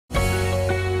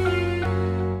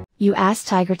You ask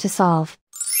Tiger to solve.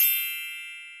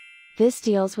 This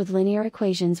deals with linear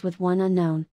equations with one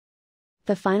unknown.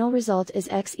 The final result is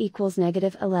x equals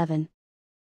 -11.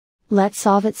 Let's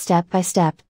solve it step by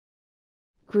step.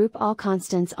 Group all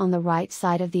constants on the right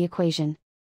side of the equation.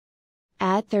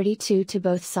 Add 32 to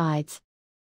both sides.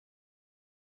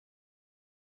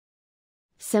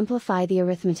 Simplify the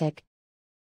arithmetic.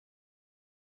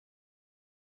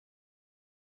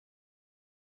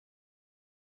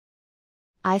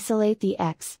 Isolate the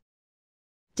x.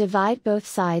 Divide both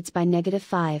sides by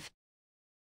 -5.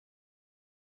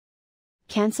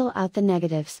 Cancel out the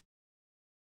negatives.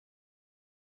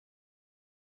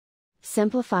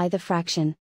 Simplify the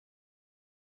fraction.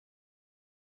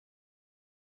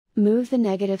 Move the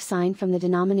negative sign from the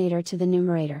denominator to the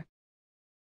numerator.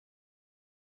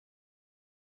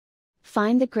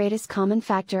 Find the greatest common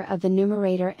factor of the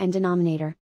numerator and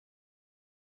denominator.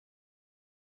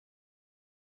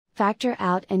 Factor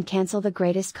out and cancel the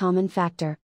greatest common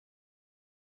factor.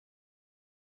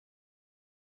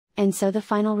 And so the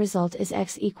final result is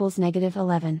x equals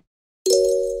 -11.